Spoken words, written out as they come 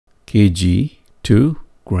kg to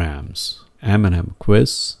grams. M&M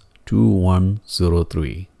quiz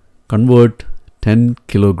 2103. Convert 10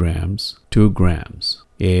 kilograms to grams.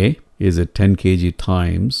 A, is it 10 kg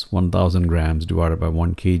times 1000 grams divided by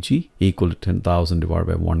 1 kg equal to 10,000 divided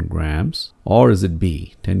by 1 grams? Or is it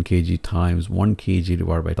B, 10 kg times 1 kg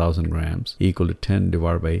divided by 1000 grams equal to 10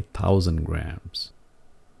 divided by 1000 grams?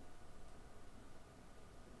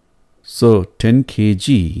 So 10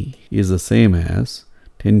 kg is the same as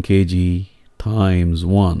 10 kg times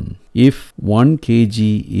 1. If 1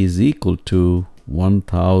 kg is equal to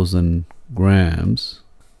 1000 grams,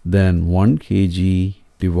 then 1 kg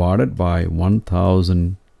divided by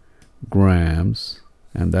 1000 grams,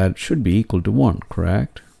 and that should be equal to 1,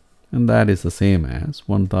 correct? And that is the same as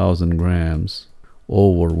 1000 grams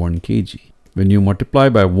over 1 kg. When you multiply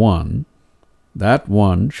by 1, that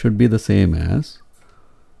 1 should be the same as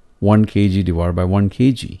 1 kg divided by 1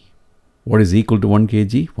 kg. What is equal to 1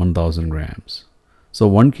 kg? 1000 grams. So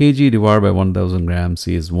 1 kg divided by 1000 grams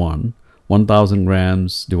is 1. 1000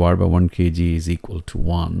 grams divided by 1 kg is equal to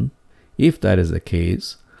 1. If that is the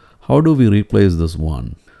case, how do we replace this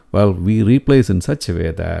 1? Well, we replace in such a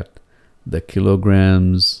way that the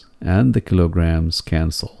kilograms and the kilograms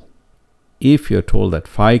cancel. If you're told that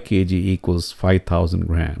 5 kg equals 5000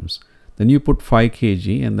 grams, then you put 5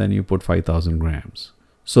 kg and then you put 5000 grams.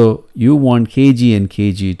 So you want kg and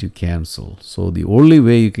kg to cancel. So the only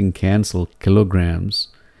way you can cancel kilograms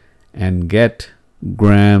and get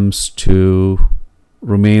grams to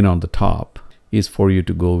remain on the top is for you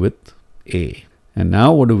to go with A. And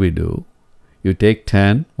now what do? You take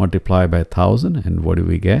 10, multiply by 1000, and what do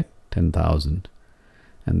we get? 10,000.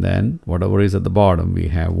 And then whatever is at the bottom, we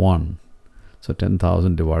have 1. So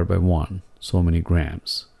 10,000 divided by 1, so many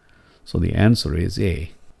grams. So the answer is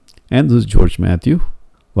A. And this is George Matthew.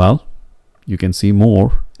 Well, you can see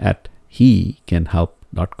more at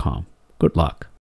HECANHELP.COM. Good luck.